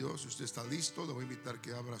Dios, si usted está listo, le voy a invitar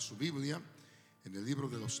que abra su Biblia en el libro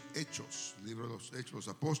de los Hechos, el libro de los Hechos de los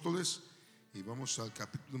Apóstoles, y vamos al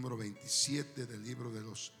capítulo número 27 del libro de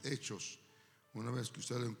los Hechos. Una vez que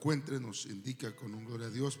usted lo encuentre, nos indica con un gloria a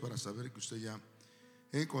Dios para saber que usted ya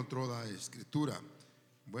encontró la escritura.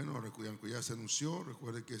 Bueno, aunque ya se anunció,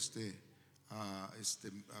 recuerde que a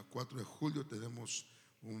 4 de julio tenemos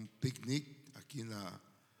un picnic aquí en la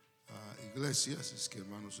iglesia, así es que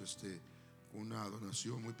hermanos, una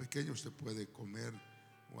donación muy pequeña usted puede comer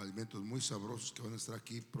alimentos muy sabrosos que van a estar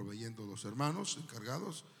aquí proveyendo los hermanos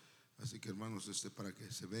encargados. Así que hermanos, para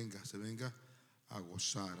que se venga a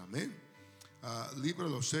gozar, amén. Libro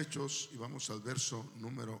de los Hechos, y vamos al verso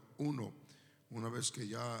número 1. Una vez que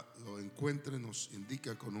ya lo encuentre, nos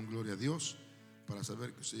indica con un gloria a Dios para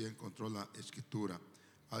saber que usted ya encontró la escritura.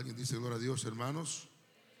 ¿Alguien dice gloria a Dios, hermanos?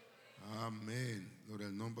 Amén, gloria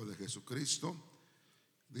al nombre de Jesucristo.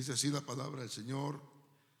 Dice así la palabra del Señor,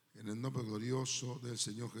 en el nombre glorioso del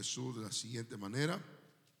Señor Jesús, de la siguiente manera.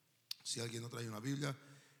 Si alguien no trae una Biblia,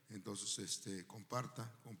 entonces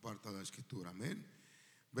comparta la escritura, amén.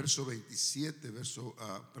 Verso 27,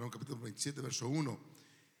 capítulo 27, verso 1.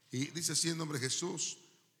 Y dice así en nombre de Jesús: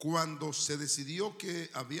 cuando se decidió que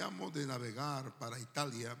habíamos de navegar para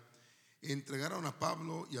Italia, entregaron a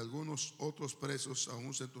Pablo y algunos otros presos a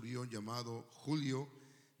un centurión llamado Julio,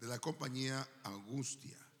 de la compañía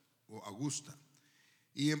Augusta,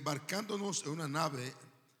 y embarcándonos en una nave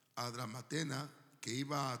adramatena que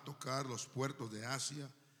iba a tocar los puertos de Asia,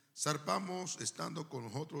 zarpamos, estando con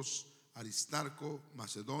nosotros Aristarco,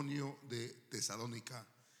 macedonio de Tesalónica.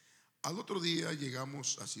 Al otro día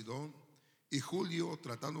llegamos a Sidón, y Julio,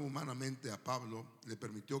 tratando humanamente a Pablo, le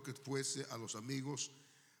permitió que fuese a los amigos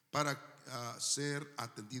para ser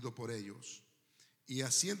atendido por ellos. Y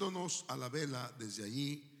haciéndonos a la vela desde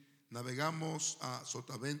allí, navegamos a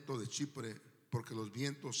Sotavento de Chipre, porque los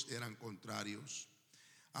vientos eran contrarios.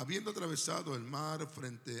 Habiendo atravesado el mar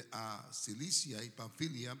frente a Cilicia y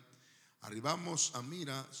Panfilia, arribamos a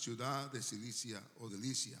Mira, ciudad de Cilicia o de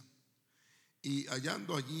Licia. Y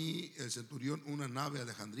hallando allí el centurión una nave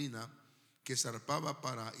alejandrina que zarpaba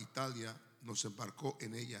para Italia, nos embarcó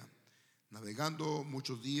en ella, navegando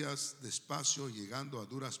muchos días despacio, llegando a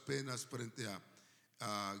duras penas frente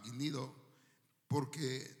a Gnido,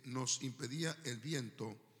 porque nos impedía el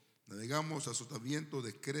viento. Navegamos a sotavento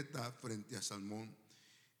de Creta frente a Salmón,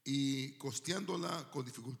 y costeándola con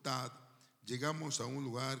dificultad, llegamos a un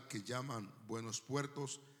lugar que llaman Buenos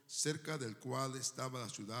Puertos, cerca del cual estaba la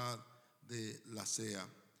ciudad de Lasea.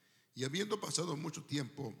 Y habiendo pasado mucho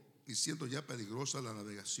tiempo, y siendo ya peligrosa la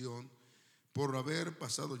navegación, por haber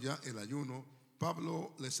pasado ya el ayuno,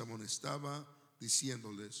 Pablo les amonestaba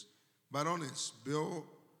diciéndoles: varones,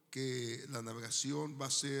 veo que la navegación va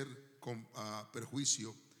a ser con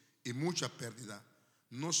perjuicio y mucha pérdida,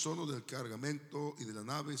 no solo del cargamento y de la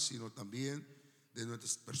nave, sino también de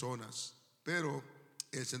nuestras personas. Pero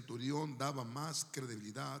el centurión daba más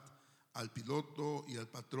credibilidad al piloto y al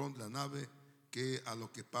patrón de la nave que a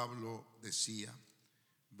lo que Pablo decía.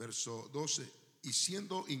 Verso 12. Y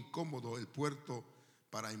siendo incómodo el puerto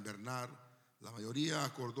para invernar, la mayoría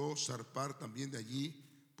acordó zarpar también de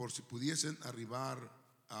allí, por si pudiesen arribar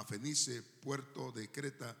a Fenice, puerto de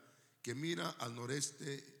Creta, que mira al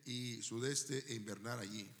noreste y sudeste, e invernar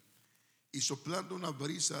allí. Y soplando una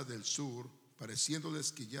brisa del sur,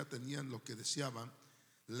 pareciéndoles que ya tenían lo que deseaban,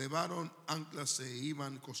 levaron anclas e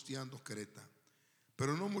iban costeando Creta.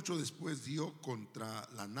 Pero no mucho después dio contra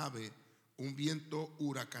la nave un viento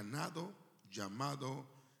huracanado llamado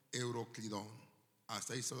Euroclidón.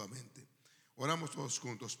 Hasta ahí solamente. Oramos todos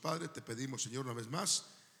juntos. Padre, te pedimos, Señor, una vez más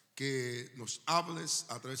que nos hables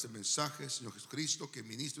a través del mensaje, Señor Jesucristo, que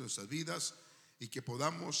ministre nuestras vidas y que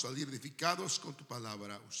podamos salir edificados con tu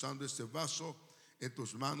palabra, usando este vaso en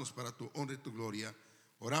tus manos para tu honra y tu gloria.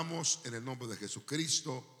 Oramos en el nombre de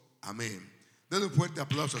Jesucristo. Amén. Denle un fuerte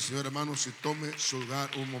aplauso al Señor, hermanos, y tome su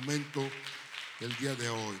lugar un momento el día de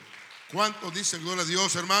hoy. ¿Cuántos dicen gloria a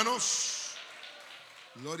Dios, hermanos?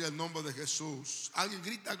 Gloria al nombre de Jesús. ¿Alguien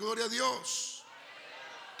grita gloria a Dios?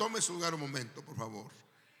 Tome su lugar un momento, por favor.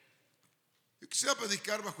 Yo quisiera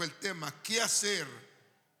predicar bajo el tema: ¿qué hacer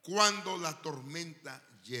cuando la tormenta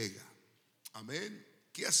llega? Amén.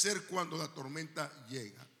 ¿Qué hacer cuando la tormenta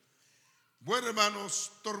llega? Bueno,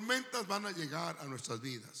 hermanos, tormentas van a llegar a nuestras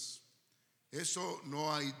vidas. Eso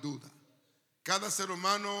no hay duda. Cada ser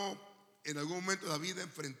humano en algún momento de la vida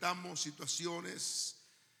enfrentamos situaciones,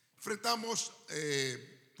 enfrentamos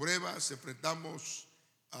pruebas, enfrentamos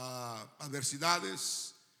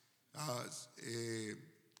adversidades.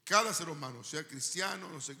 Cada ser humano, sea cristiano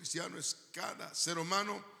o no sea cristiano, cada ser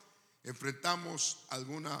humano enfrentamos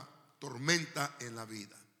alguna tormenta en la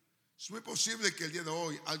vida. Es muy posible que el día de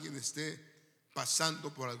hoy alguien esté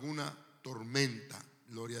pasando por alguna tormenta,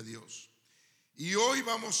 gloria a Dios. Y hoy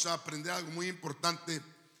vamos a aprender algo muy importante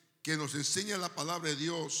que nos enseña la palabra de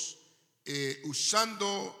Dios,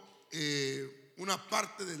 usando una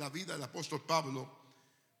parte de la vida del apóstol Pablo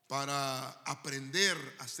para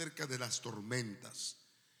aprender acerca de las tormentas.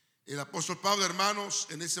 El apóstol Pablo, hermanos,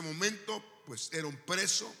 en ese momento pues era un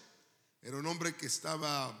preso, era un hombre que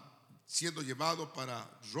estaba siendo llevado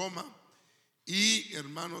para Roma. Y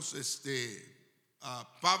hermanos,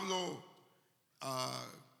 Pablo,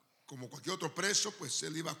 como cualquier otro preso, pues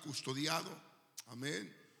él iba custodiado.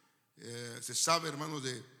 Amén. Se sabe, hermanos,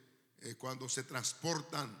 de cuando se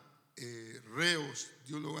transportan reos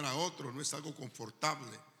de un lugar a otro, no es algo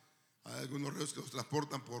confortable. Hay algunos reos que los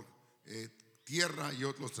transportan por tierra y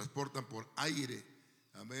otros los transportan por aire.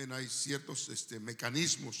 Amén. Hay ciertos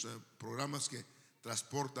mecanismos, programas que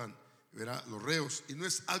transportan, ¿verdad?, los reos, y no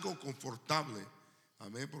es algo confortable.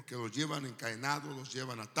 Amén. Porque los llevan encadenados, los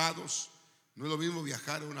llevan atados. No es lo mismo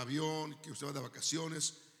viajar en un avión que usted va de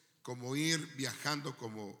vacaciones como ir viajando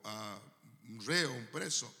como un reo, un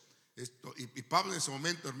preso. Y Pablo en ese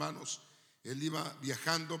momento, hermanos, él iba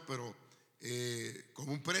viajando, pero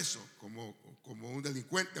como un preso, como un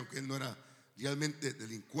delincuente, aunque él no era realmente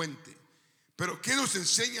delincuente. Pero ¿qué nos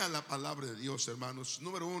enseña la palabra de Dios, hermanos?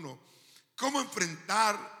 Número uno, cómo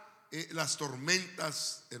enfrentar las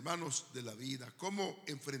tormentas, hermanos, de la vida. Cómo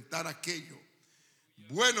enfrentar aquello.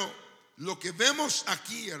 Bueno, lo que vemos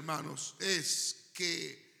aquí, hermanos, es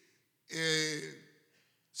que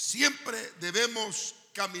siempre debemos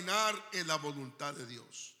caminar en la voluntad de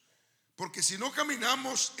Dios. Porque si no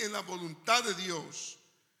caminamos en la voluntad de Dios,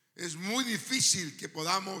 es muy difícil que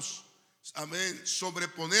podamos, amén,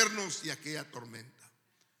 sobreponernos de aquella tormenta.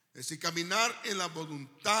 Es decir, caminar en la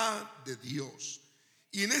voluntad de Dios.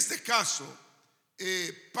 Y en este caso,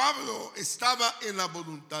 Pablo estaba en la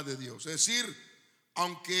voluntad de Dios. Es decir,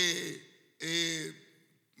 aunque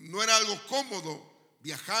no era algo cómodo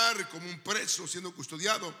viajar como un preso siendo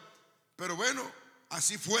custodiado, pero bueno,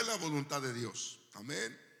 así fue la voluntad de Dios.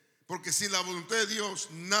 Amén. Porque sin la voluntad de Dios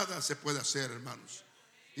nada se puede hacer, hermanos.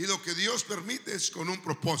 Y lo que Dios permite es con un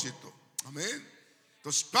propósito. Amén.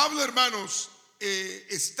 Entonces Pablo, hermanos,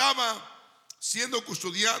 estaba siendo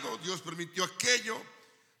custodiado. Dios permitió aquello.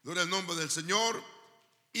 Gloria al nombre del Señor.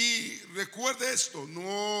 Y recuerde esto,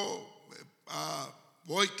 no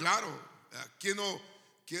hoy, claro, ¿quién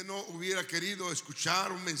no hubiera querido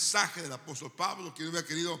escuchar un mensaje del apóstol Pablo? ¿Quién hubiera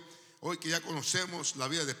querido, hoy que ya conocemos la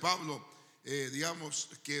vida de Pablo, digamos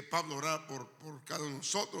que Pablo orara por cada uno de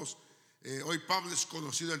nosotros? Hoy Pablo es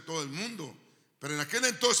conocido en todo el mundo, pero en aquel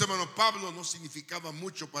entonces, hermano, Pablo no significaba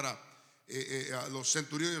mucho para a los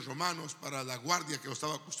centuriones romanos, para la guardia que lo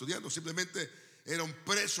estaba custodiando. Simplemente era un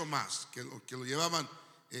preso más que lo llevaban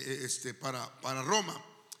para Roma.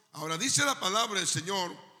 Ahora dice la palabra del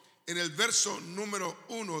Señor en el verso número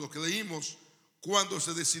 1, lo que leímos: cuando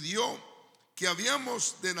se decidió que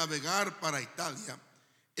habíamos de navegar para Italia,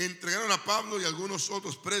 entregaron a Pablo y algunos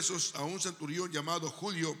otros presos a un centurión llamado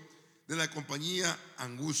Julio, de la compañía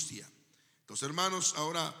Angustia. Entonces, hermanos,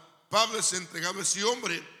 ahora Pablo es entregado a ese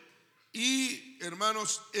hombre. Y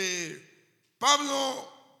hermanos,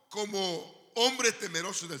 Pablo, como hombre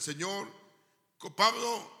temeroso del Señor,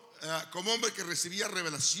 Pablo, como hombre que recibía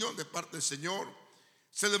revelación de parte del Señor,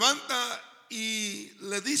 se levanta y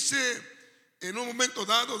le dice, en un momento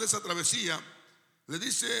dado de esa travesía, le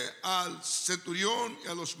dice al centurión y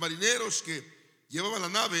a los marineros que llevaban la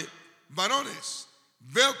nave: varones,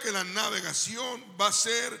 veo que la navegación va a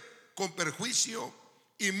ser con perjuicio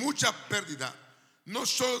y mucha pérdida, no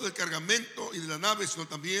solo del cargamento y de la nave, sino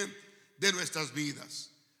también de nuestras vidas.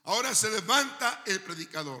 Ahora se levanta el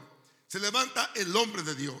predicador, se levanta el hombre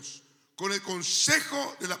de Dios con el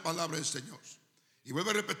consejo de la palabra del Señor. Y vuelvo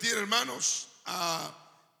a repetir, hermanos,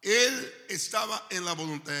 él estaba en la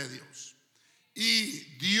voluntad de Dios. Y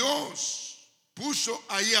Dios puso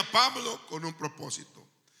ahí a Pablo con un propósito,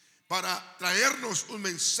 para traernos un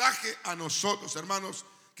mensaje a nosotros, hermanos,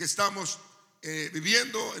 que estamos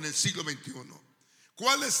viviendo en el siglo XXI.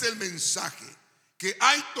 ¿Cuál es el mensaje? Que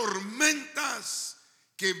hay tormentas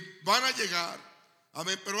que van a llegar,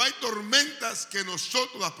 amén, pero hay tormentas que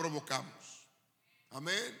nosotros las provocamos.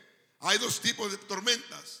 Amén. Hay dos tipos de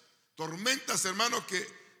tormentas. Tormentas, hermanos, que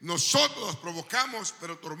nosotros las provocamos,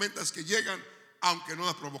 pero tormentas que llegan aunque no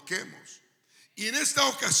las provoquemos. Y en esta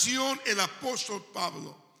ocasión el apóstol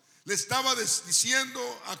Pablo le estaba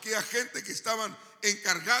diciendo a aquella gente que estaban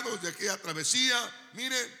encargados de aquella travesía: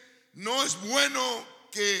 miren, no es bueno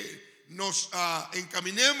que nos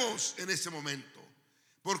encaminemos en ese momento,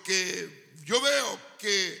 porque yo veo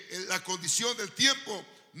que la condición del tiempo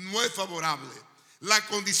no es favorable. La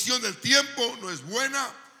condición del tiempo no es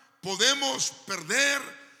buena. Podemos perder,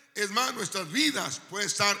 es más, nuestras vidas pueden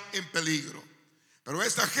estar en peligro. Pero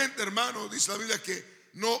esta gente, hermano, dice la Biblia que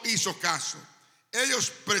no hizo caso.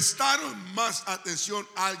 Ellos prestaron más atención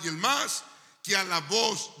a alguien más que a la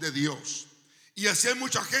voz de Dios. Y así hay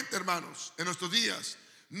mucha gente, hermanos, en nuestros días.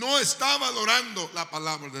 No está valorando la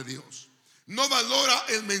palabra de Dios. No valora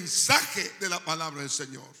el mensaje de la palabra del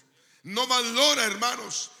Señor. No valora,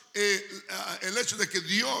 hermanos, el hecho de que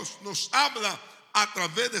Dios nos habla a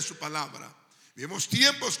través de su palabra. Vemos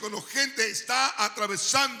tiempos cuando gente está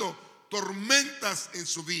atravesando tormentas en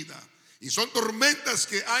su vida. Y son tormentas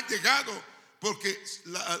que han llegado porque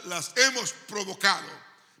las hemos provocado.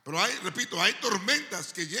 Pero hay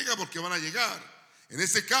tormentas que llegan porque van a llegar. En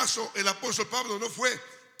este caso, el apóstol Pablo no fue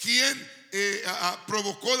quien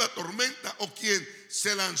provocó la tormenta o quien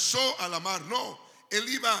se lanzó a la mar. No, él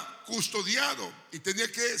iba custodiado y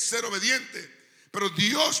tenía que ser obediente. Pero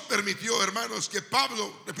Dios permitió, hermanos, que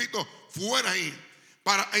Pablo, repito, fuera ahí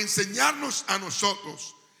para enseñarnos a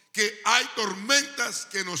nosotros que hay tormentas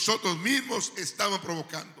que nosotros mismos estamos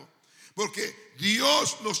provocando. Porque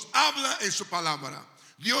Dios nos habla en su palabra.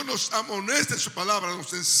 Dios nos amonesta en su palabra,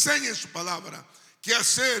 nos enseña en su palabra qué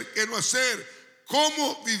hacer, qué no hacer,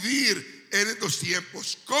 cómo vivir en estos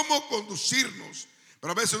tiempos, cómo conducirnos.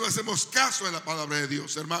 Pero a veces no hacemos caso en la palabra de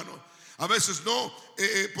Dios, hermano. A veces no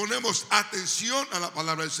ponemos atención a la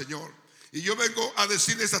palabra del Señor. Y yo vengo a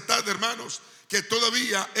decir esta tarde, hermanos, que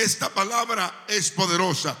todavía esta palabra es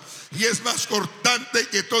poderosa y es más cortante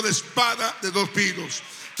que toda espada de dos filos,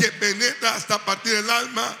 que penetra hasta partir el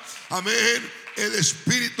alma, amén, el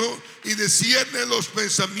espíritu, y discierne los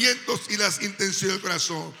pensamientos y las intenciones del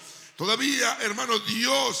corazón. Todavía, hermano,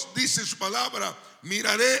 Dios dice en su palabra: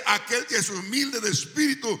 miraré a aquel que es humilde de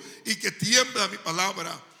espíritu y que tiembla mi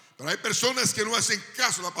palabra. Pero hay personas que no hacen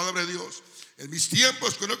caso a la palabra de Dios. En mis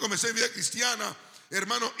tiempos, cuando comencé mi vida cristiana,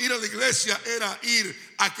 hermano, ir a la iglesia era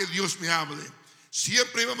ir a que Dios me hable.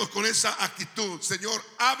 Siempre íbamos con esa actitud: Señor,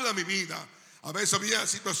 habla mi vida. A veces había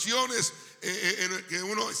situaciones en que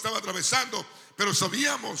uno estaba atravesando, pero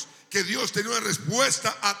sabíamos que Dios tenía una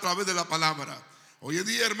respuesta a través de la palabra. Hoy en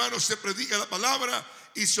día, hermanos, se predica la palabra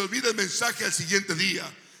y se olvida el mensaje al siguiente día.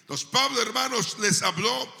 Entonces Pablo, hermanos, les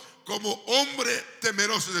habló como hombre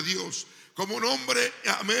temeroso de Dios, como un hombre,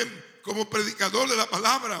 amén, como predicador de la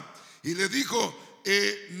palabra, y le dijo: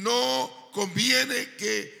 no conviene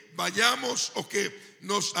que vayamos o que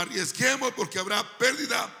nos arriesguemos, porque habrá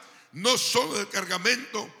pérdida no solo del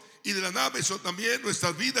cargamento y de la nave, sino también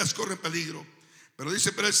nuestras vidas corren peligro. Pero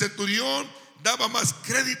dice: pero el centurión daba más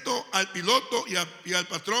crédito al piloto y al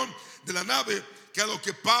patrón de la nave que a lo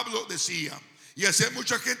que Pablo decía. Y así hay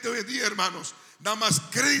mucha gente hoy en día, hermanos, da más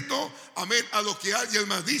crédito, amén, a lo que alguien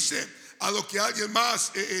más dice, a lo que alguien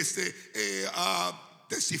más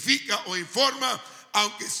testifica o informa,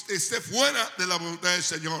 aunque esté fuera de la voluntad del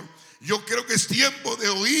Señor. Yo creo que es tiempo de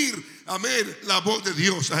oír, amén, la voz de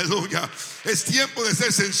Dios, aleluya. Es tiempo de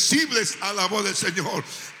ser sensibles a la voz del Señor.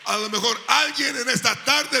 A lo mejor alguien en esta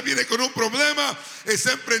tarde viene con un problema,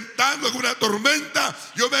 está enfrentando alguna tormenta.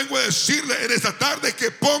 Yo vengo a decirle en esta tarde que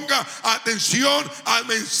ponga atención al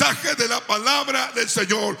mensaje de la palabra del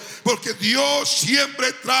Señor, porque Dios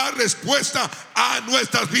siempre trae respuesta a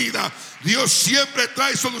nuestras vidas. Dios siempre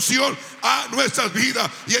trae solución a nuestras vidas.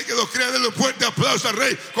 Y el que lo crea, denle un fuerte aplauso al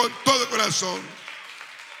Rey con todo el corazón.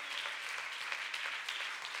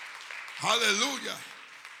 Aleluya.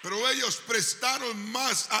 Pero ellos prestaron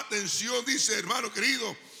más atención, dice, hermano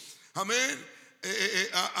querido, amén,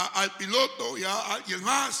 al piloto y a alguien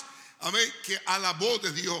más, amén, que a la voz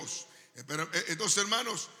de Dios. Pero entonces,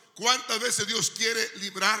 hermanos, ¿cuántas veces Dios quiere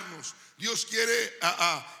librarnos? Dios quiere,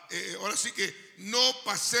 ahora sí que no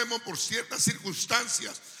pasemos por ciertas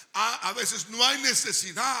circunstancias. A veces no hay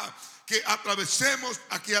necesidad que atravesemos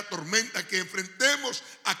aquella tormenta, que enfrentemos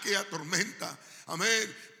aquella tormenta.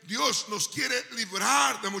 Amén. Dios nos quiere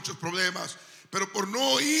librar de muchos problemas, pero por no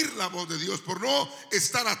oír la voz de Dios, por no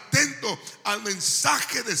estar atento al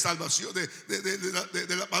mensaje de salvación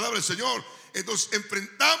de la palabra del Señor, entonces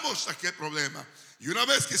enfrentamos aquel problema. Y una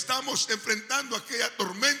vez que estamos enfrentando aquella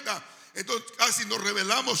tormenta, entonces casi nos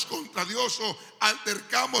rebelamos contra Dios o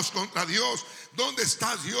altercamos contra Dios. ¿Dónde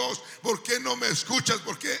está Dios? ¿Por qué no me escuchas?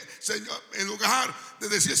 ¿Por qué, Señor? En lugar de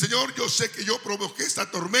decir: Señor, yo sé que yo provoqué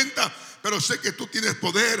esta tormenta, pero sé que tú tienes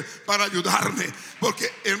poder para ayudarme.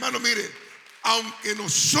 Porque, hermano, mire, aunque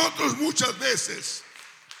nosotros muchas veces,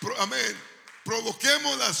 amén,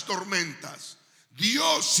 provoquemos las tormentas,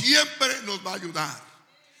 Dios siempre nos va a ayudar,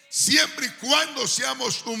 siempre y cuando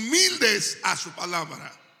seamos humildes a su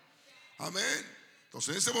palabra. Amén.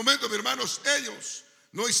 Entonces, en ese momento, mis hermanos, ellos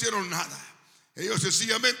no hicieron nada. Ellos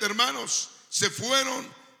sencillamente, hermanos, se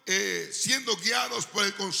fueron siendo guiados por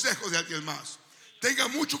el consejo de alguien más. Tenga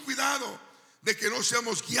mucho cuidado de que no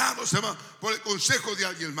seamos guiados, hermano, por el consejo de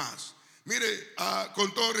alguien más. Mire,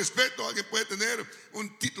 con todo respeto, alguien puede tener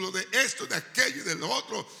un título de esto, de aquello y de lo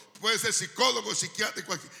otro, puede ser psicólogo, psiquiatra,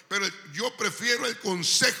 pero yo prefiero el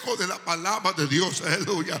consejo de la palabra de Dios,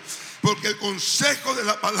 aleluya, porque el consejo de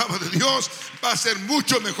la palabra de Dios va a ser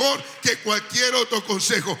mucho mejor que cualquier otro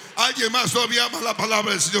consejo. Alguien más todavía ama la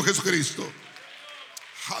palabra del Señor Jesucristo,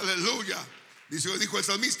 aleluya. Dijo el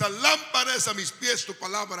salmista: lámpara es a mis pies tu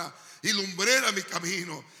palabra y lumbrera mi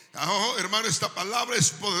camino. Oh, hermano, esta palabra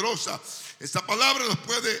es poderosa. Esta palabra nos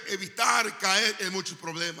puede evitar caer en muchos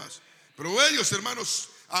problemas. Pero ellos, hermanos,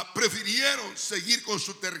 prefirieron seguir con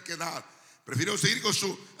su terquedad, prefirieron seguir con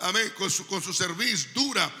su, amén, con su cerviz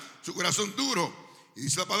dura, su corazón duro. Y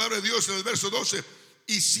dice la palabra de Dios en el verso 12: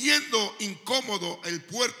 y siendo incómodo el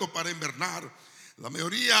puerto para invernar, la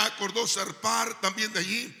mayoría acordó zarpar también de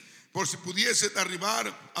allí, por si pudiese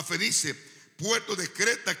arribar a Fenice, puerto de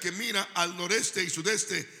Creta que mira al noreste y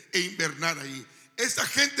sudeste, e invernar allí. Esta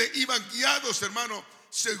gente iban guiados, hermano,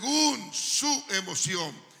 según su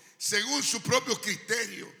emoción, según su propio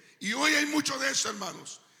criterio. Y hoy hay mucho de eso,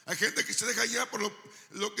 hermanos. Hay gente que se deja guiar por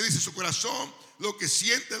lo que dice su corazón, lo que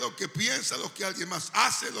siente, lo que piensa, lo que alguien más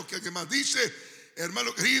hace, lo que alguien más dice,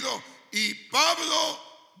 hermano querido. Y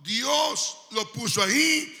Pablo, Dios lo puso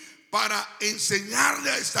ahí para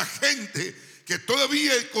enseñarle a esta gente que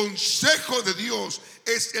todavía el consejo de Dios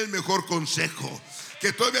es el mejor consejo,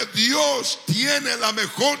 que todavía Dios tiene la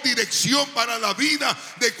mejor dirección para la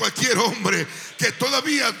vida de cualquier hombre, que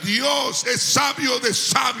todavía Dios es sabio de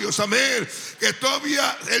sabios, amén, que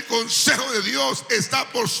todavía el consejo de Dios está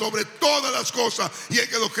por sobre todas las cosas. Y el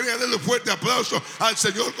que lo crea, denle un fuerte aplauso al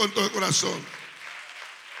Señor con todo el corazón.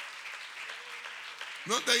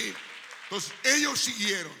 Nota ahí. Entonces ellos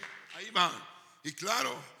siguieron, ahí van. Y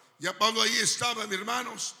claro, ya Pablo ahí estaba, mis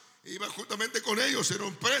hermanos, iba justamente con ellos, era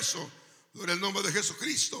un preso. Gloria al nombre de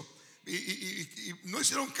Jesucristo. Y no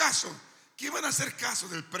hicieron caso. ¿Quién van a hacer caso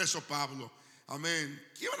del preso Pablo?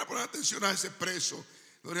 Amén. ¿Quién van a poner atención a ese preso?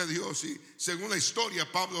 Gloria a Dios. Y según la historia,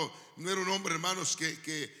 Pablo no era un hombre, hermanos,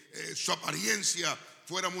 que su apariencia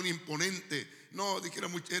fuera muy imponente. No,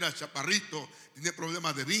 era chaparrito, tenía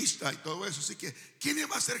problemas de vista y todo eso. Así que ¿quién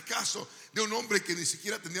iba a hacer caso de un hombre que ni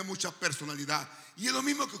siquiera tenía mucha personalidad? Y es lo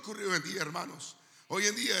mismo que ocurre hoy en día, hermanos. Hoy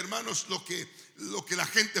en día, hermanos, lo que la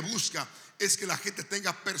gente busca es que la gente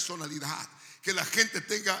tenga personalidad, que la gente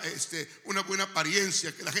tenga una buena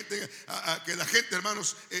apariencia, que la gente,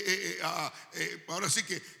 hermanos, ahora sí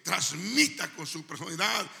que transmita con su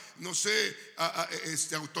personalidad, no sé,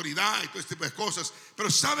 autoridad y todo este tipo de cosas. Pero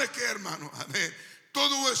 ¿sabe qué, hermano? Amén.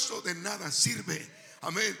 Todo eso de nada sirve,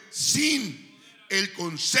 amén, sin el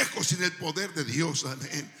consejo, sin el poder de Dios,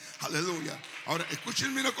 amén. Aleluya. Ahora,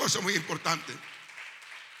 escúchenme una cosa muy importante.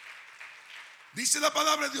 Dice la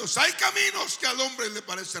palabra de Dios: hay caminos que al hombre le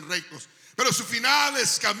parecen rectos, pero su final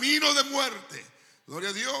es camino de muerte. Gloria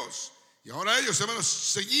a Dios. Y ahora ellos, hermanos,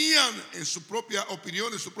 seguían en su propia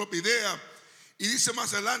opinión, en su propia idea. Y dice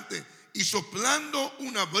más adelante: y soplando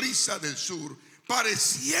una brisa del sur,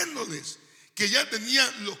 pareciéndoles que ya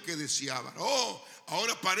tenían lo que deseaban. Oh,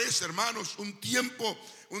 ahora parece, hermanos, un tiempo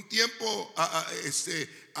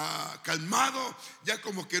calmado, ya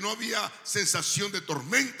como que no había sensación de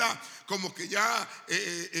tormenta, como que ya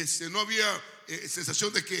no había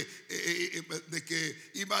sensación de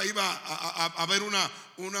que iba a haber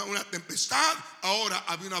una tempestad. Ahora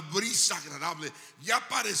había una brisa agradable, ya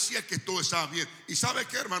parecía que todo estaba bien. Y ¿sabe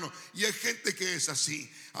qué, hermano? Y hay gente que es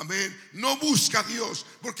así, amén, no busca a Dios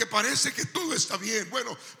porque parece que todo está bien.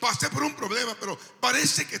 Bueno, pasé por un problema, pero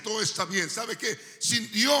parece que todo está bien. ¿Sabe qué?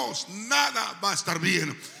 Sin Dios nada va a estar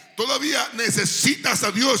bien. Todavía necesitas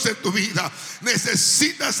a Dios en tu vida,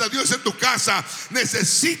 necesitas a Dios en tu casa,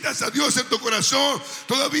 necesitas a Dios en tu corazón.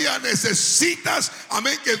 Todavía necesitas,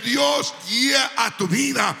 amén, que Dios guíe a tu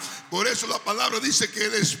vida. Por eso la palabra dice que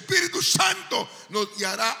el Espíritu Santo nos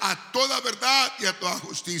guiará a toda verdad y a toda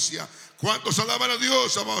justicia. ¿Cuántos alaban a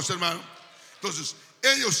Dios, amados hermanos? Entonces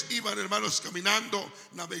ellos iban, hermanos, caminando,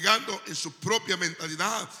 navegando en su propia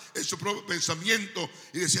mentalidad, en su propio pensamiento,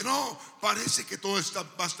 y decían: no, parece que todo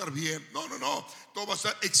va a estar bien. No, todo va a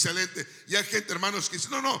estar excelente. Y hay gente, hermanos, que dice: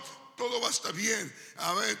 no, todo va a estar bien.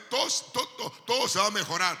 A ver, todo se va a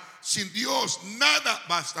mejorar. Sin Dios nada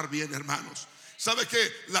va a estar bien, hermanos. ¿Sabe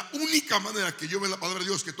que la única manera que yo veo en la palabra de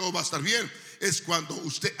Dios que todo va a estar bien es cuando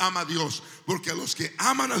usted ama a Dios? Porque a los que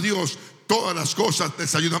aman a Dios, todas las cosas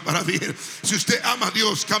les ayudan para bien. Si usted ama a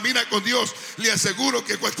Dios, camina con Dios, le aseguro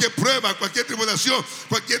que cualquier prueba, cualquier tribulación,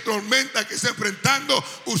 cualquier tormenta que esté enfrentando,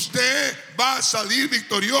 usted va a salir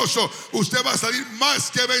victorioso. Usted va a salir más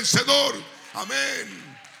que vencedor.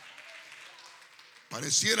 Amén.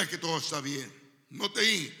 Pareciera que todo está bien. No te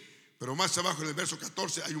oí, pero más abajo en el verso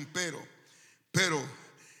 14 hay un pero.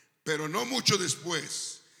 Pero no mucho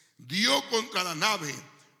después dio contra la nave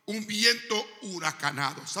un viento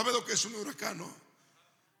huracanado. ¿Sabe lo que es un huracán?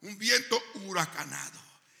 Un viento huracanado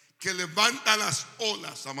que levanta las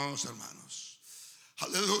olas, amados hermanos.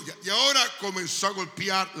 Aleluya. Y ahora comenzó a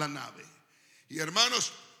golpear la nave. Y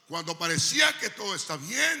hermanos, cuando parecía que todo está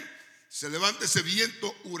bien, se levanta ese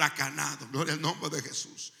viento huracanado. Gloria al nombre de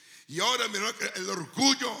Jesús. Y ahora miró que el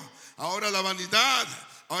orgullo, ahora la vanidad,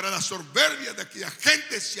 ahora la soberbia de aquella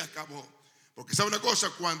gente se acabó. Porque sabe una cosa,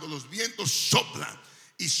 cuando los vientos soplan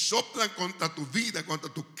y soplan contra tu vida,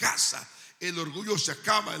 contra tu casa, el orgullo se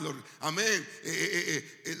acaba. Amén.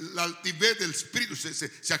 La altivez del espíritu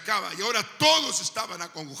se acaba. Y ahora todos estaban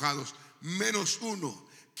acongojados, menos uno.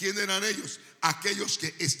 ¿Quién eran ellos? Aquellos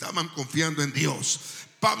que estaban confiando en Dios.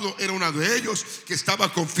 Pablo era uno de ellos que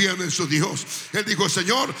estaba confiando en su Dios. Él dijo: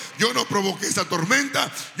 Señor, yo no provoqué esta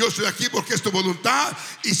tormenta, yo estoy aquí porque es tu voluntad,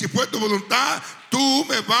 y si fue tu voluntad, tú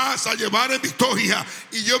me vas a llevar en victoria.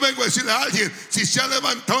 Y yo vengo a decirle a alguien: si se ha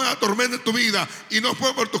levantado una tormenta en tu vida y no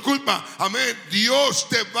fue por tu culpa, amén, Dios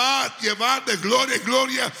te va a llevar de gloria en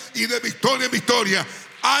gloria y de victoria en victoria.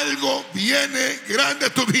 Algo viene grande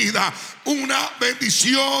a tu vida. Una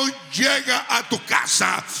bendición llega a tu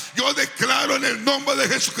casa. Yo declaro en el nombre de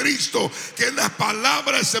Jesucristo que la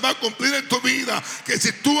palabra se va a cumplir en tu vida. Que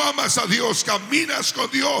si tú amas a Dios, caminas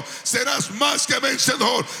con Dios, serás más que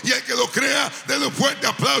vencedor. Y el que lo crea, denle un fuerte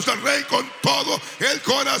aplauso al Rey con todo el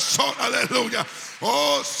corazón. Aleluya.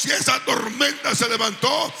 Oh, si esa tormenta se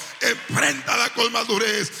levantó, enfréntala con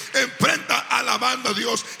madurez, enfrenta alabando a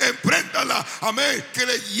Dios, enfréntala, amén,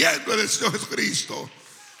 creyendo en el Señor Jesucristo.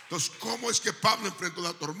 Entonces, ¿cómo es que Pablo enfrentó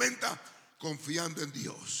la tormenta? Confiando en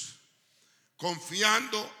Dios.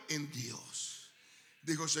 Confiando en Dios.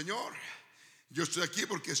 Dijo: Señor, yo estoy aquí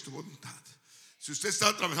porque es tu voluntad. Si usted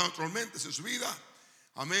está trabajando tormentas en su vida,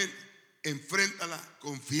 amén, enfréntala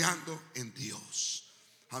confiando en Dios.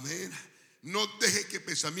 Amén. No deje que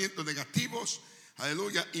pensamientos negativos,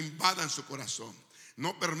 aleluya, invadan su corazón.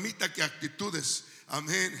 No permita que actitudes,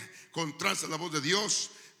 amén, contrarias a la voz de Dios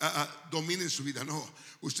dominen su vida. No,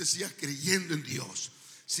 usted siga creyendo en Dios,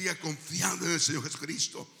 siga confiando en el Señor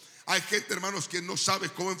Jesucristo. Hay gente, hermanos, que no sabe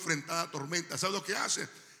cómo enfrentar la tormenta. ¿Sabe lo que hace?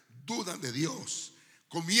 Dudan de Dios,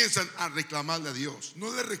 comienzan a reclamarle a Dios.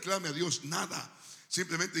 No le reclame a Dios nada.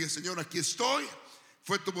 Simplemente diga: Señor, aquí estoy,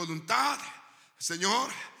 fue tu voluntad.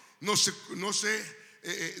 Señor, no sé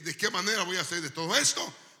de qué manera voy a hacer de todo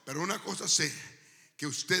esto, pero una cosa sé, que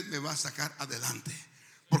usted me va a sacar adelante.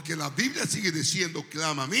 Porque la Biblia sigue diciendo: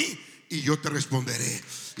 clama a mí y yo te responderé.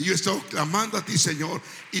 Y yo estoy clamando a ti, Señor,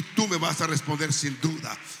 y tú me vas a responder sin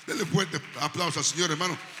duda. Denle fuerte aplauso al Señor,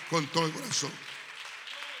 hermano, con todo el corazón.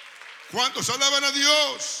 ¿Cuántos alaban a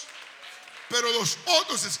Dios? Pero los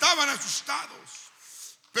otros estaban asustados,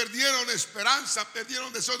 perdieron esperanza,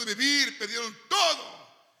 perdieron deseo de vivir, perdieron todo.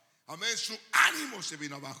 Amén, su ánimo se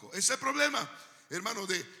vino abajo. Ese es el problema, hermano,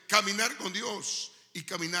 de caminar con Dios y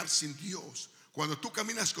caminar sin Dios. Cuando tú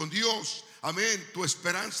caminas con Dios, amén, tu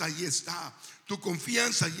esperanza ahí está, tu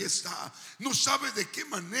confianza ahí está. No sabes de qué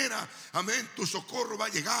manera, amén, tu socorro va a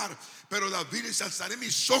llegar. Pero la Biblia dice: alzaré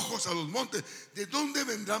mis ojos a los montes. ¿De dónde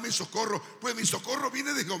vendrá mi socorro? Pues mi socorro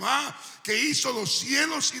viene de Jehová, que hizo los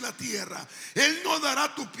cielos y la tierra. Él no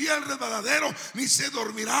dará tu pie al resbaladero, ni se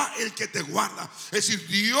dormirá el que te guarda. Es decir,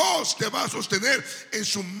 Dios te va a sostener en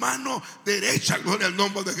su mano derecha. Gloria al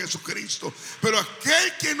nombre de Jesucristo. Pero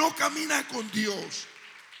aquel que no camina con Dios,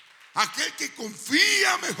 aquel que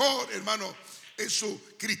confía mejor, hermano, en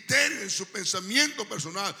su criterio, en su pensamiento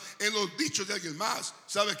personal, en los dichos de alguien más,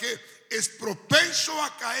 ¿sabe qué? Es propenso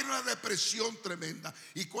a caer en una depresión tremenda.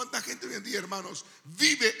 ¿Y cuánta gente hoy en día, hermanos,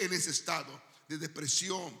 vive en ese estado de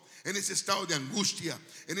depresión, en ese estado de angustia,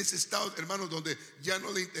 en ese estado, hermanos, donde ya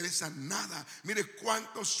no le interesa nada? Mire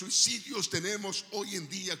cuántos suicidios tenemos hoy en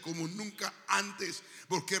día como nunca antes.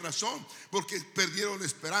 ¿Por qué razón? Porque perdieron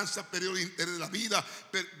esperanza, perdieron interés de la vida,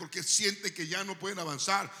 porque sienten que ya no pueden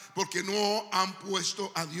avanzar, porque no han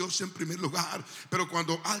puesto a Dios en primer lugar. Pero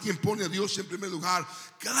cuando alguien pone a Dios en primer lugar,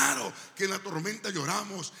 claro que en la tormenta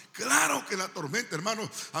lloramos, claro que en la tormenta, hermanos,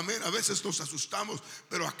 amén, a veces nos asustamos,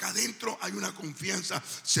 pero acá adentro hay una confianza.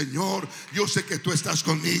 Señor, Señor, yo sé que tú estás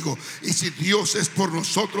conmigo. Y si Dios es por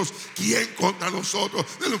nosotros, ¿quién contra nosotros?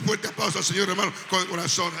 Denle un fuerte aplauso al Señor, hermano, con el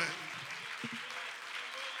corazón.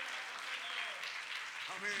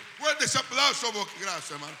 Amén. Fuerte ese aplauso,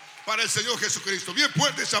 gracias, hermano, para el Señor Jesucristo. Bien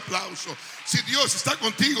fuerte ese aplauso. Si Dios está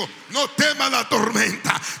contigo, no tema la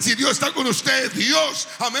tormenta. Si Dios está con usted, Dios,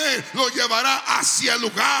 amén, lo llevará hacia el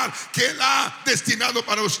lugar que Él ha destinado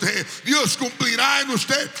para usted. Dios cumplirá en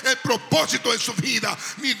usted el propósito de su vida.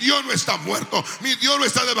 Mi Dios no está muerto, mi Dios no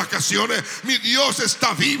está de vacaciones, mi Dios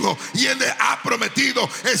está vivo y Él le ha prometido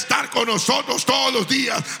estar con nosotros todos los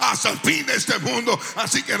días hasta el fin de este mundo.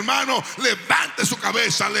 Así que, hermano, levante su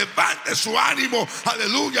cabeza, levante su ánimo,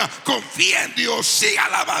 aleluya, confía en Dios, siga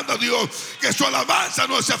alabando a Dios. Que su alabanza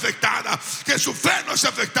no sea afectada, que su fe no sea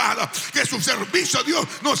afectada, que su servicio a Dios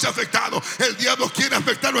no sea afectado. El diablo quiere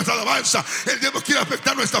afectar nuestra alabanza, el diablo quiere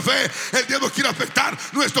afectar nuestra fe, el diablo quiere afectar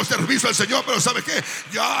nuestro servicio al Señor. Pero ¿sabe qué?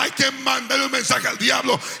 Ya hay que mandarle un mensaje al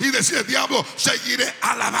diablo y decirle: diablo, seguiré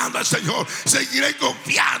alabando al Señor, seguiré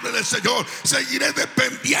confiando en el Señor, seguiré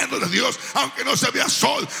dependiendo de Dios. Aunque no se vea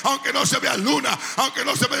sol, aunque no se vea luna, aunque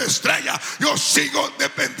no se vea estrella, yo sigo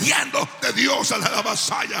dependiendo de Dios. A la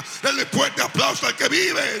vasalla, denle fuerte aplauso al que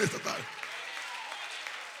vive en esta tarde.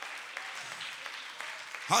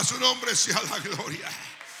 A su nombre sea la gloria.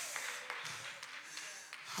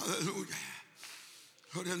 Aleluya.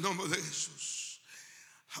 Gloria al nombre de Jesús.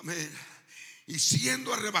 Amén. Y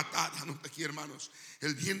siendo arrebatada, no aquí, hermanos,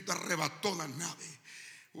 el viento arrebató la nave.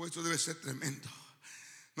 Esto debe ser tremendo.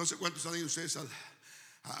 No sé cuántos han ido ustedes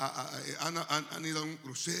han ido a un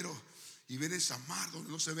crucero y ven esa mar donde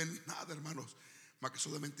no se ve nada, hermanos, más que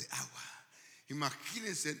solamente agua.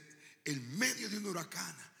 Imagínense en medio de un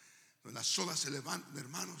huracán, donde las olas se levantan,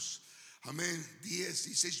 hermanos, amén, 10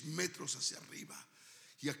 y 6 metros hacia arriba,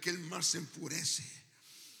 y aquel mar se enfurece.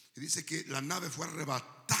 Y dice que la nave fue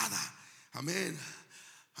arrebatada, amén,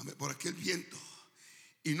 amén, por aquel viento,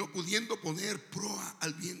 y no pudiendo poner proa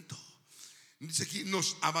al viento, dice aquí,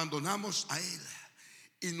 nos abandonamos a él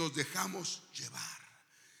y nos dejamos llevar.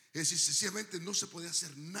 Es decir, sencillamente no se puede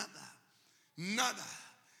hacer nada, nada.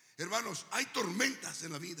 Hermanos, hay tormentas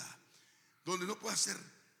en la vida donde no puedes hacer,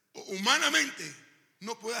 humanamente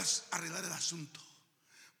no puedas arreglar el asunto.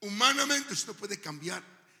 Humanamente usted no puede cambiar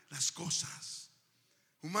las cosas.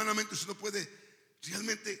 Humanamente usted no puede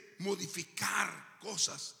realmente modificar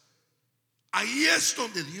cosas. Ahí es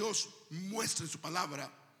donde Dios muestra en su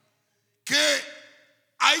palabra que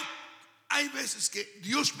hay veces que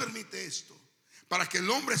Dios permite esto para que el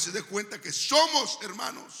hombre se dé cuenta que somos,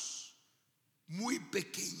 hermanos, muy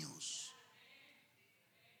pequeños,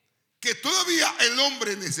 que todavía el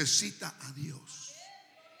hombre necesita a Dios.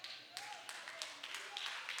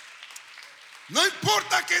 No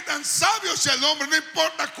importa qué tan sabio sea el hombre, no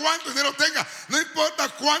importa cuánto dinero tenga, no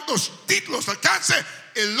importa cuántos títulos alcance,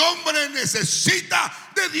 el hombre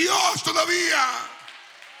necesita de Dios todavía.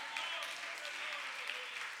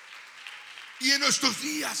 Y en nuestros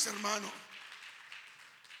días, hermano,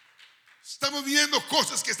 estamos viendo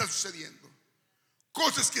cosas que están sucediendo,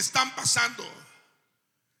 cosas que están pasando.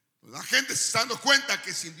 La gente se está dando cuenta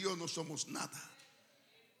que sin Dios no somos nada.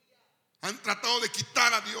 Han tratado de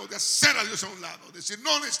quitar a Dios, de hacer a Dios a un lado, de decir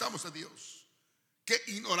no necesitamos a Dios. Qué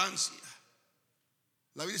ignorancia.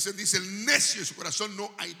 La Biblia dice: el necio en su corazón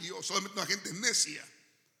no hay Dios. Solamente una gente necia.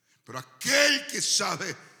 Pero aquel que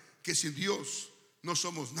sabe que sin Dios no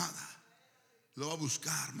somos nada, lo va a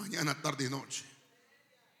buscar mañana, tarde y noche.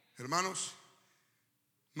 Hermanos,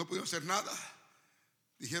 no pudieron hacer nada.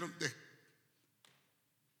 Dijeron: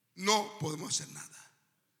 no podemos hacer nada.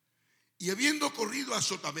 Y habiendo corrido a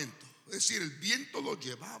sotavento, es decir, el viento lo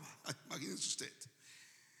llevaba, imagínense usted,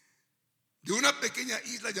 de una pequeña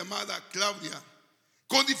isla llamada Claudia,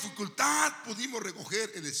 con dificultad pudimos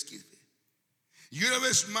recoger el esquife. Y una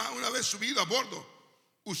vez subido a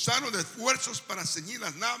bordo, usaron esfuerzos para ceñir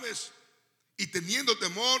las naves, y teniendo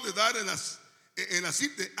temor de dar en la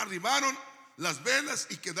cinte, arribaron las velas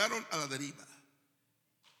y quedaron a la deriva.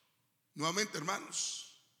 Nuevamente,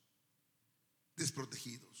 hermanos,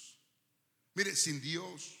 desprotegidos. Mire, sin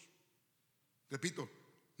Dios, repito,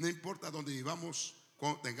 no importa dónde vivamos,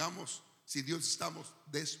 cuando tengamos, sin Dios estamos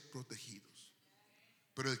desprotegidos.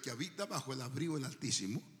 Pero el que habita bajo el abrigo del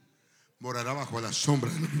Altísimo morará bajo la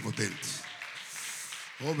sombra del Omnipotente.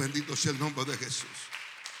 Oh, bendito sea el nombre de Jesús.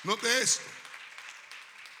 Note esto.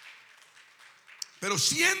 Pero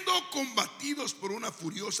siendo combatidos por una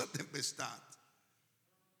furiosa tempestad,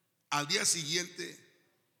 al día siguiente,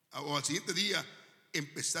 o al siguiente día,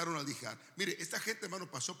 empezaron a lijar. Mire, esta gente, hermano,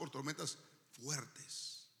 pasó por tormentas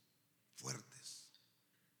fuertes.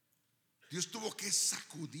 Dios tuvo que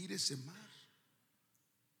sacudir ese mar.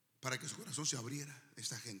 para que su corazón se abriera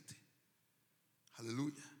esta gente.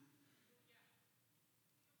 Aleluya.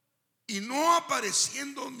 Y no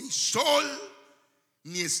apareciendo ni sol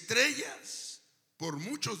ni estrellas por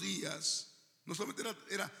muchos días. No solamente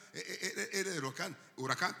era el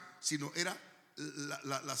huracán, sino era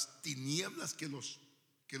las tinieblas que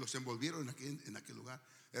los envolvieron en aquel lugar.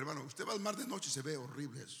 Hermano, usted va al mar de noche y se ve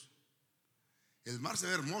horrible eso. El mar se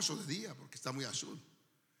ve hermoso de día porque está muy azul,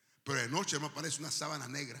 pero de noche me parece una sábana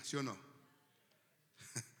negra, ¿sí o no?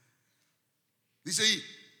 Dice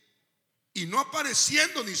ahí, y no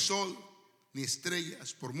apareciendo ni sol ni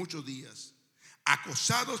estrellas por muchos días,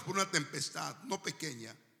 acosados por una tempestad no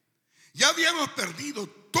pequeña, ya habíamos perdido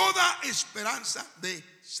toda esperanza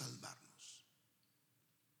de salvarnos.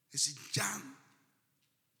 Es decir, ya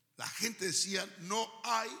la gente decía, no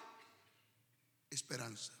hay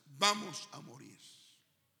esperanza, vamos a morir,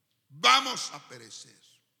 vamos a perecer.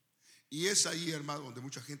 Y es ahí, hermano, donde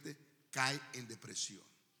mucha gente cae en depresión.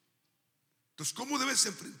 Entonces, ¿cómo debes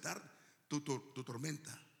enfrentar tu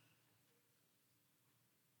tormenta?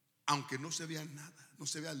 Aunque no se vea nada, no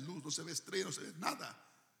se vea luz, no se vea estrella, no se vea nada,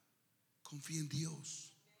 confía en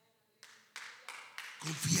Dios.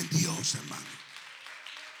 Confía en Dios, hermano.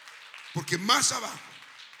 Porque más abajo,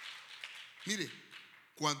 mire,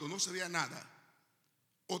 cuando no se vea nada,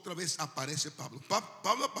 otra vez aparece Pablo.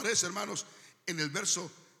 Pablo aparece, hermanos, en el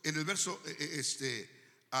verso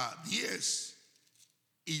 10.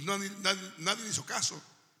 Y nadie hizo caso.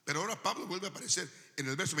 Pero ahora Pablo vuelve a aparecer en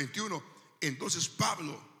el verso 21. Entonces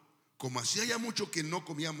Pablo, como hacía ya mucho que no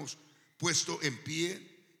comíamos, puesto en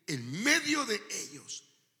pie en medio de ellos,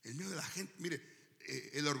 en medio de la gente. Mire,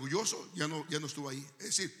 el orgulloso ya no estuvo ahí. Es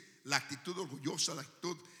decir, la actitud orgullosa, la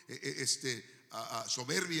actitud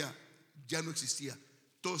soberbia ya no existía.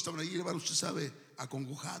 Todos estaban ahí, hermano, usted sabe,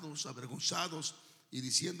 acongojados, avergonzados y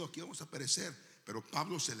diciendo, aquí vamos a perecer. Pero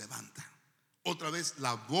Pablo se levanta. Otra vez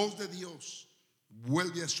la voz de Dios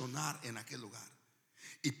vuelve a sonar en aquel lugar.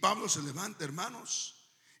 Y Pablo se levanta,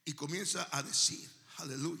 hermanos, y comienza a decir,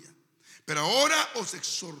 aleluya, pero ahora os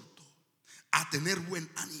exhorto a tener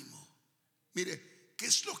buen ánimo. Mire, ¿qué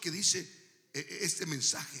es lo que dice este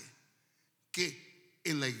mensaje? Que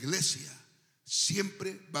en la iglesia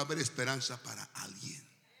siempre va a haber esperanza para alguien.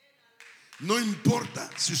 No importa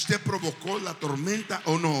si usted provocó la tormenta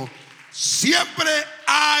o no, siempre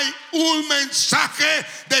hay un mensaje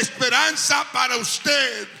de esperanza para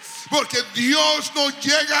usted. Porque Dios no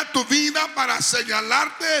llega a tu vida para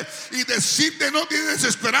señalarte y decirte no tienes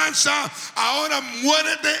esperanza, ahora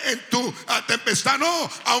muérete en tu tempestad. No,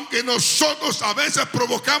 aunque nosotros a veces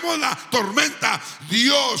provocamos la tormenta,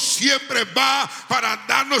 Dios siempre va para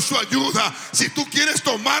darnos su ayuda. Si tú quieres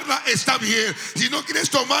tomarla, está bien. Si no quieres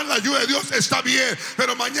tomar la ayuda de Dios, está bien.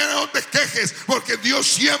 Pero mañana no te quejes, porque Dios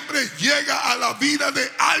siempre llega a la vida de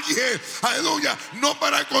alguien. Aleluya. No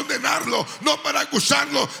para condenarlo, no para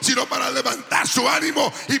acusarlo, sino para levantar su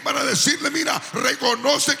ánimo y para decirle, mira,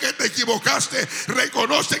 reconoce que te equivocaste,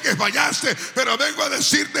 reconoce que fallaste, pero vengo a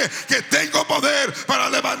decirte que tengo poder para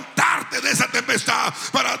levantarte de esa tempestad,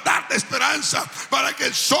 para darte esperanza, para que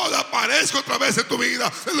el sol aparezca otra vez en tu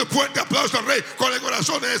vida. Denle un fuerte aplauso al Rey con el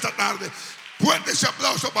corazón de esta tarde. Fuerte ese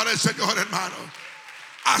aplauso para el Señor, hermano.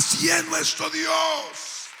 Así es nuestro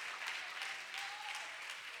Dios.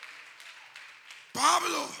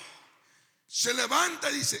 Pablo se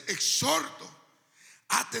levanta y dice, exhorto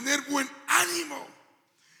a tener buen ánimo,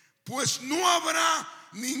 pues no habrá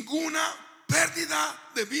ninguna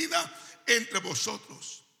pérdida de vida entre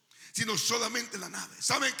vosotros, sino solamente la nave.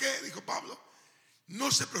 ¿Saben qué? Dijo Pablo,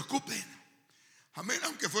 no se preocupen. Amén.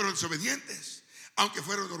 Aunque fueron desobedientes, aunque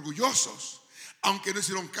fueron orgullosos, aunque no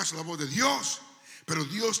hicieron caso a la voz de Dios, pero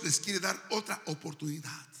Dios les quiere dar otra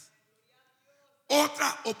oportunidad.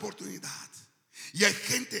 Otra oportunidad. Y hay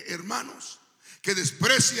gente, hermanos, que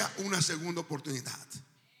desprecia una segunda oportunidad.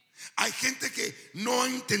 Hay gente que no ha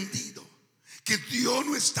entendido que Dios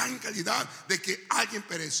no está en calidad de que alguien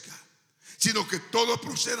perezca, sino que todo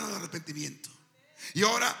proceda al arrepentimiento. Y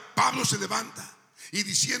ahora Pablo se levanta y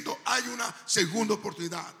diciendo, hay una segunda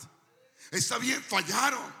oportunidad. Está bien,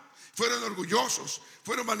 fallaron, fueron orgullosos,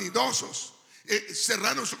 fueron vanidosos,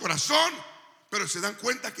 cerraron su corazón, pero se dan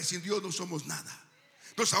cuenta que sin Dios no somos nada.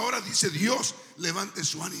 Entonces ahora dice Dios, levante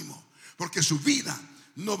su ánimo, porque su vida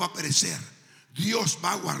no va a perecer. Dios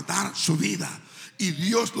va a guardar su vida y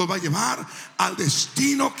Dios lo va a llevar al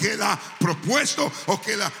destino que Él ha propuesto o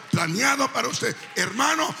que Él ha planeado para usted.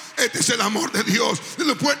 Hermano, este es el amor de Dios.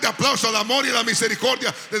 Denle un fuerte aplauso al amor y la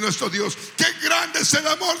misericordia de nuestro Dios. Qué grande es el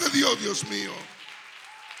amor de Dios, Dios mío.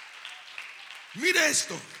 Mire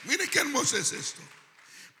esto, mire qué hermoso es esto.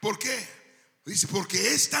 ¿Por qué? Dice,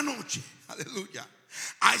 porque esta noche, aleluya,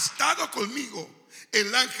 Ha estado conmigo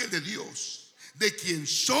el ángel de Dios, de quien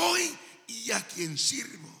soy y a quien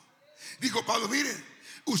sirvo. Dijo Pablo, miren,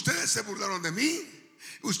 ustedes se burlaron de mí,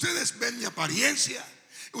 ustedes ven mi apariencia,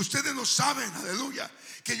 ustedes no saben, aleluya,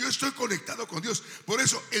 que yo estoy conectado con Dios. Por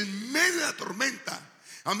eso, en medio de la tormenta,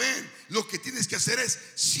 amén, lo que tienes que hacer es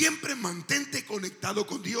siempre mantente conectado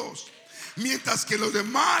con Dios. Mientras que los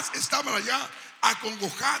demás estaban allá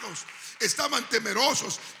acongojados, estaban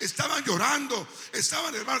temerosos, estaban llorando,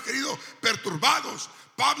 estaban, hermano querido, perturbados,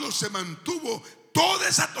 Pablo se mantuvo toda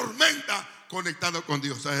esa tormenta conectado con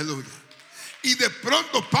Dios. Aleluya. Y de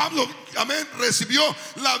pronto Pablo, amén, recibió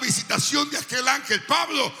la visitación de aquel ángel.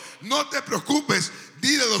 Pablo, no te preocupes,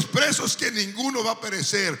 dile a los presos que ninguno va a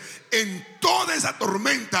perecer. En toda esa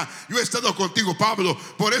tormenta yo he estado contigo, Pablo.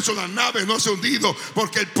 Por eso la nave no se ha hundido,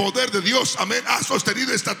 porque el poder de Dios, amén, ha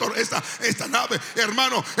sostenido esta nave.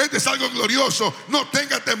 Hermano, esto es algo glorioso. No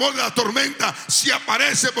tenga temor de la tormenta. Si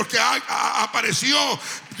aparece, porque apareció.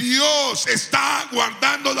 Dios está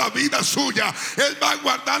guardando la vida suya. Él va a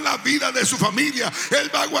guardar la vida de su familia. Él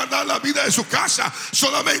va a guardar la vida de su casa.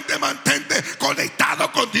 Solamente mantente conectado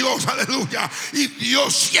con Dios, aleluya. Y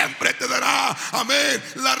Dios siempre te dará, amén,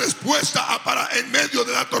 la respuesta para en medio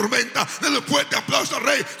de la tormenta. Denle fuerte aplauso al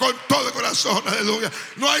Rey con todo el corazón, aleluya.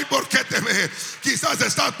 No hay por qué temer. Quizás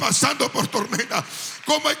estás pasando por tormenta.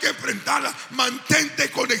 ¿Cómo hay que enfrentarla? Mantente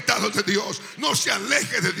conectado de Dios. No se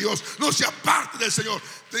aleje de Dios. No se aparte del Señor.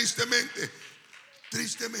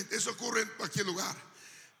 Tristemente eso ocurre en cualquier lugar.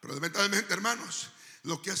 Pero lamentablemente, hermanos,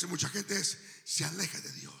 lo que hace mucha gente es se aleja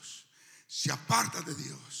de Dios, se aparta de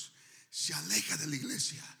Dios, se aleja de la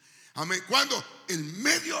iglesia. Amén. Cuando en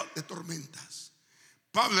medio de tormentas,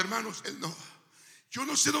 Pablo, hermanos, yo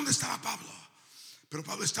no sé dónde estaba Pablo, pero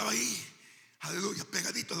Pablo estaba ahí, aleluya,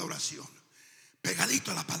 pegadito a la oración,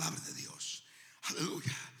 pegadito a la palabra de Dios,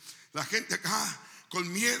 aleluya. La gente acá con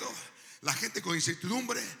miedo, la gente con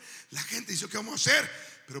incertidumbre, la gente dice, ¿qué vamos a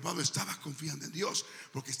hacer? Pero Pablo estaba confiando en Dios,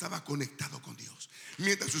 porque estaba conectado con Dios.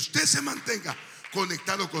 Mientras usted se mantenga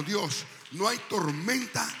conectado con Dios, no hay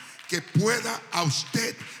tormenta que pueda a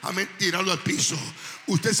usted, amén, tirarlo al piso.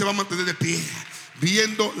 Usted se va a mantener de pie,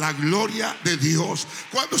 viendo la gloria de Dios.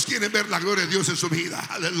 ¿Cuántos quieren ver la gloria de Dios en su vida?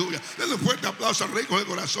 Aleluya. Denle un fuerte aplauso al Rey con el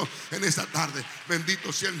corazón en esta tarde.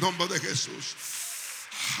 Bendito sea el nombre de Jesús.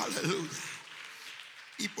 Aleluya.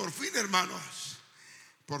 Y por fin, hermanos,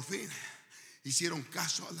 por fin hicieron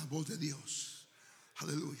caso a la voz de Dios.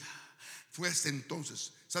 Aleluya. Fue hasta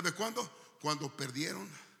entonces. ¿Sabe cuándo? Cuando perdieron,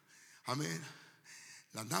 amén,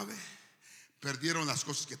 la nave, perdieron las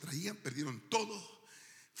cosas que traían, perdieron todo.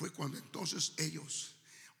 Fue cuando entonces ellos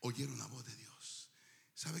oyeron la voz de Dios.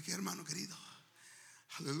 ¿Sabe qué, hermano querido?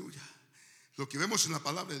 Aleluya. Lo que vemos en la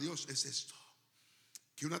palabra de Dios es esto: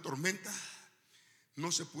 que una tormenta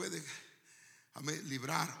no se puede, amén,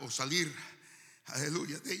 librar o salir,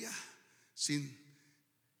 aleluya, de ella sin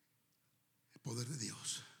el poder de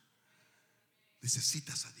Dios.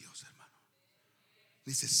 Necesitas a Dios, hermano.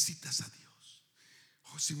 Necesitas a Dios.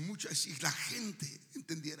 Si la gente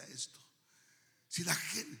entendiera esto, si la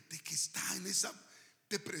gente que está en esa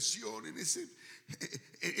depresión,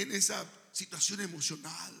 en esa situación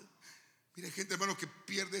emocional, mire, gente, hermano, que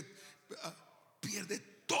pierde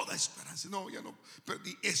toda esperanza. No, ya no,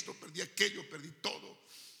 perdí esto, perdí aquello, perdí todo.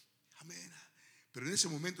 Amén. Pero en ese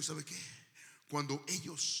momento, ¿sabe qué? Cuando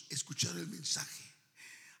ellos escucharon el mensaje,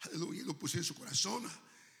 aleluya, y lo pusieron en su corazón,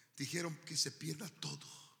 dijeron que se pierda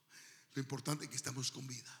todo. Lo importante es que estamos con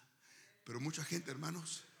vida. Pero mucha gente,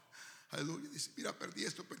 hermanos, aleluya, dice, mira, perdí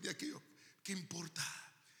esto, perdí aquello. ¿Qué importa?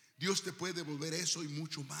 Dios te puede devolver eso y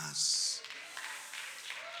mucho más.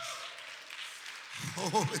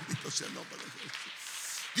 Oh, bendito sea el nombre de Jesús.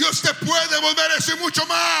 Dios te puede devolver eso y mucho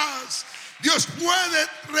más. Dios puede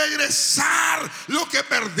regresar lo que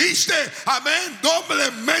perdiste, amén,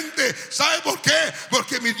 doblemente. ¿Sabe por qué?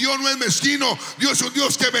 Porque mi Dios no es mezquino. Dios es un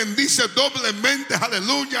Dios que bendice doblemente,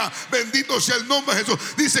 aleluya. Bendito sea el nombre de Jesús.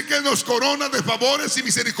 Dice que nos corona de favores y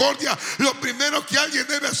misericordia. Lo primero que alguien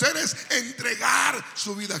debe hacer es entregar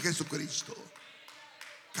su vida a Jesucristo,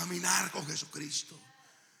 caminar con Jesucristo.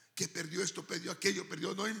 Que perdió esto, perdió aquello,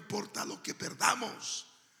 perdió, no importa lo que perdamos,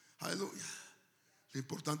 aleluya. Lo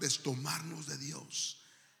importante es tomarnos de Dios.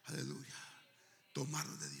 Aleluya.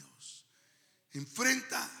 Tomarnos de Dios.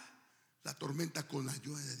 Enfrenta la tormenta con la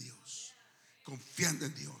ayuda de Dios, confiando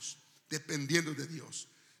en Dios, dependiendo de Dios.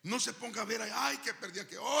 No se ponga a ver, ay, que perdí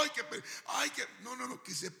aquí, ay, que no,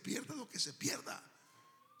 que se pierda lo que se pierda.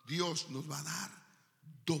 Dios nos va a dar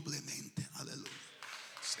doblemente. Aleluya.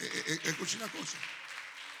 Escuche una cosa.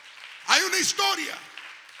 Hay una historia.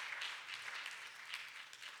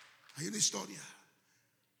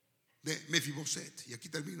 de Mefiboset. Y aquí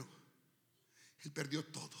termino. Él perdió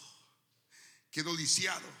todo. Quedó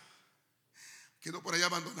lisiado. Quedó por allá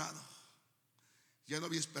abandonado. Ya no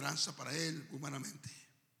había esperanza para él humanamente.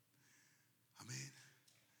 Amén.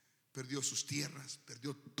 Perdió sus tierras,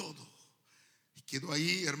 perdió todo. Y quedó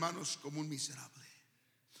ahí, hermanos, como un miserable.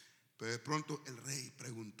 Pero de pronto el rey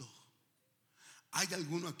preguntó: ¿hay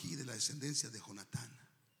alguno aquí de la descendencia de Jonatán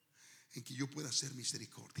en que yo pueda hacer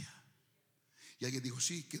misericordia? Y alguien dijo: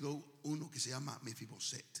 sí, quedó uno que se llama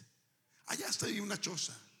Mefiboset. Allá está ahí una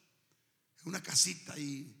choza, en una casita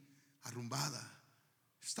ahí arrumbada.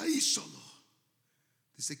 Está ahí solo.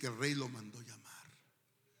 Dice que el rey lo mandó llamar.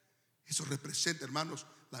 Eso representa, hermanos,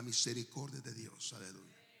 la misericordia de Dios.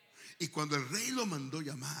 Aleluya. Y cuando el rey lo mandó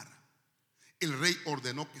llamar, el rey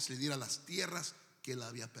ordenó que se le diera las tierras que él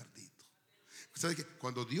había perdido. ¿Sabe que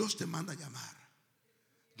cuando Dios te manda a llamar,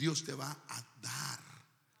 Dios te va a dar,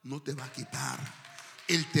 no te va a quitar?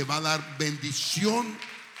 Él te va a dar bendición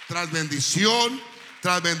tras bendición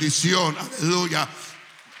tras bendición. Aleluya.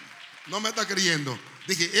 No me está creyendo.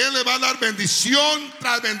 Dije, Él le va a dar bendición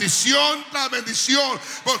tras bendición tras bendición,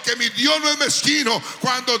 porque mi Dios no es mezquino.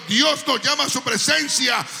 Cuando Dios nos llama a su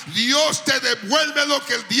presencia, Dios te devuelve lo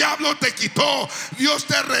que el diablo te quitó. Dios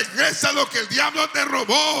te regresa lo que el diablo te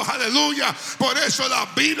robó. Aleluya. Por eso la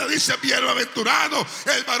Biblia dice: bienaventurado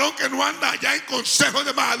el varón que no anda ya en consejo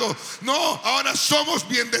de malos. No, ahora somos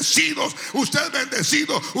bendecidos. Usted es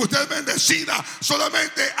bendecido, usted es bendecida.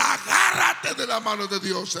 Solamente agárrate de la mano de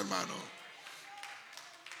Dios, hermano.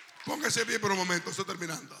 Póngase bien por un momento, estoy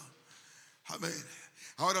terminando. Amén.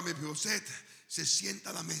 Ahora Mefiboset se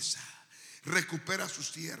sienta a la mesa, recupera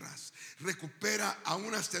sus tierras, recupera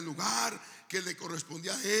aún hasta el lugar que le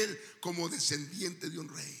correspondía a él como descendiente de un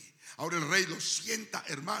rey. Ahora el rey lo sienta,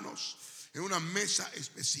 hermanos, en una mesa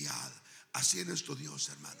especial. Así es nuestro Dios,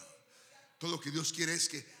 hermano. Todo lo que Dios quiere es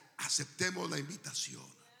que aceptemos la invitación.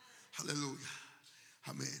 Aleluya.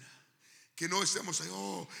 Amén. Que no estemos ahí,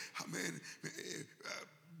 oh, amén,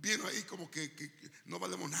 bien ahí como que no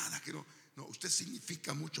valemos nada, que no, usted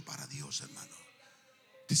significa mucho para Dios, hermano.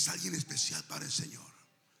 Usted es alguien especial para el Señor.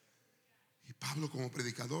 Y Pablo, como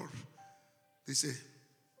predicador, dice: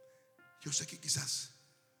 yo sé que quizás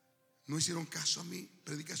no hicieron caso a mi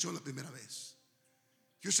predicación la primera vez.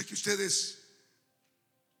 Yo sé que ustedes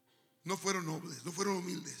no fueron nobles, no fueron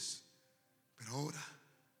humildes, pero ahora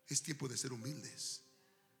es tiempo de ser humildes.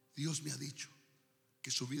 Dios me ha dicho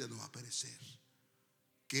que su vida no va a perecer,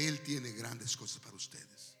 que Él tiene grandes cosas para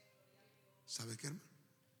ustedes. ¿Sabe qué, hermano?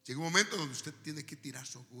 Llega un momento donde usted tiene que tirar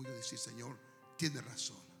su orgullo y decir: Señor, tiene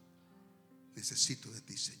razón, necesito de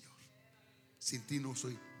ti, Señor. Sin ti no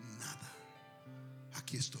soy nada.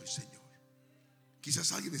 Aquí estoy, Señor.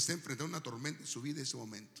 Quizás alguien esté enfrentando una tormenta en su vida en ese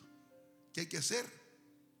momento. ¿Qué hay que hacer?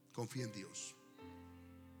 Confía en Dios.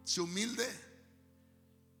 Sé humilde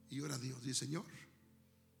y ora a Dios. Dice: Señor,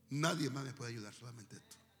 nadie más me puede ayudar, solamente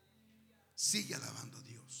tú. Sigue alabando a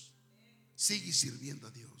Dios, sigue sirviendo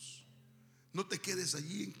a Dios. No te quedes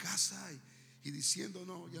allí en casa y diciendo: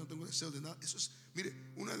 no, ya no tengo deseo de nada. Eso es,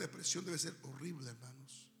 mire, una depresión debe ser horrible,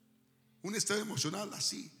 hermanos. Un estado emocional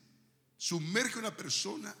así sumerge a una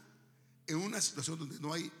persona en una situación donde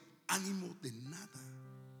no hay ánimo de nada,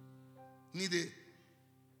 ni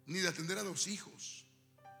de atender a los hijos,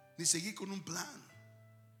 ni seguir con un plan.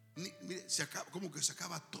 Mire, se acaba, como que se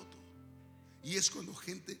acaba todo. Y es cuando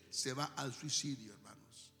gente se va al suicidio,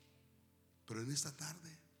 hermanos. Pero en esta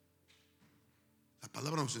tarde la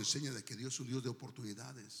palabra nos enseña de que Dios es un Dios de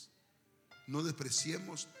oportunidades. No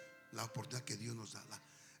despreciemos la oportunidad que Dios nos da.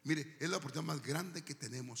 Mire, es la oportunidad más grande que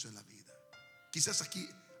tenemos en la vida. Quizás aquí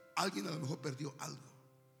alguien a lo mejor perdió algo.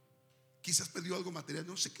 Quizás perdió algo material.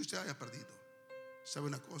 No sé qué usted haya perdido. ¿Sabe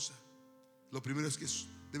una cosa? Lo primero es que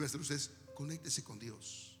debe hacer usted es: conéctese con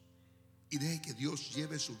Dios y deje que Dios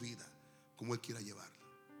lleve su vida como Él quiera llevarla.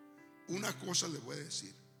 Una cosa le voy a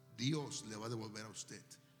decir: Dios le va a devolver a usted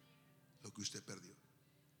lo que usted perdió.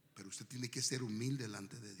 Pero usted tiene que ser humilde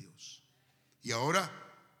delante de Dios. Y ahora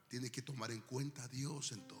tiene que tomar en cuenta a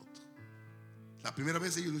Dios en todo. La primera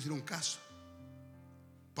vez ellos no hicieron caso.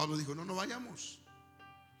 Pablo dijo: no vayamos,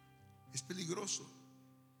 es peligroso.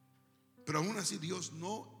 Pero aún así Dios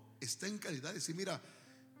no está en calidad de decir: mira,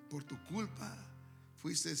 por tu culpa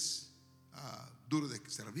fuiste duro de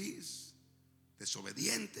servir,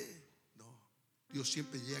 desobediente. No, Dios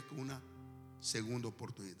siempre llega con una segunda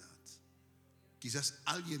oportunidad. Quizás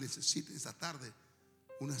alguien necesite esta tarde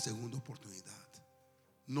una segunda oportunidad.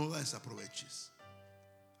 No la desaproveches.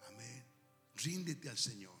 Amén. Ríndete al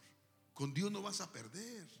Señor. Con Dios no vas a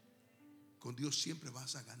perder, con Dios siempre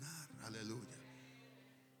vas a ganar. Aleluya.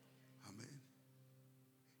 Amén.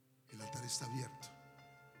 El altar está abierto.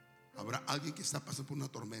 Habrá alguien que está pasando por una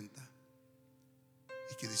tormenta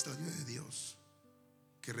y que necesita la ayuda de Dios,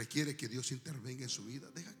 que requiere que Dios intervenga en su vida.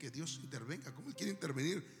 Deja que Dios intervenga como Él quiere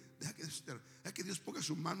intervenir. Deja que Dios ponga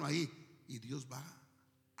su mano ahí y Dios va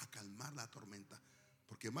a calmar la tormenta.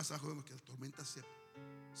 Porque más abajo vemos que la tormenta se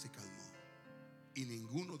calmó y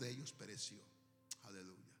ninguno de ellos pereció.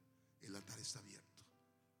 Aleluya. El altar está abierto.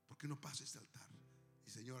 ¿Por qué no pasa este altar? Y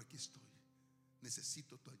Señor, aquí estoy.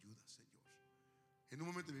 Necesito tu ayuda, Señor. En un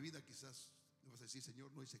momento de mi vida quizás le vas a decir: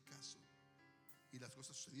 Señor, no hice caso, y las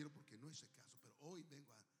cosas sucedieron porque no hice caso. Pero hoy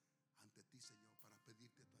vengo a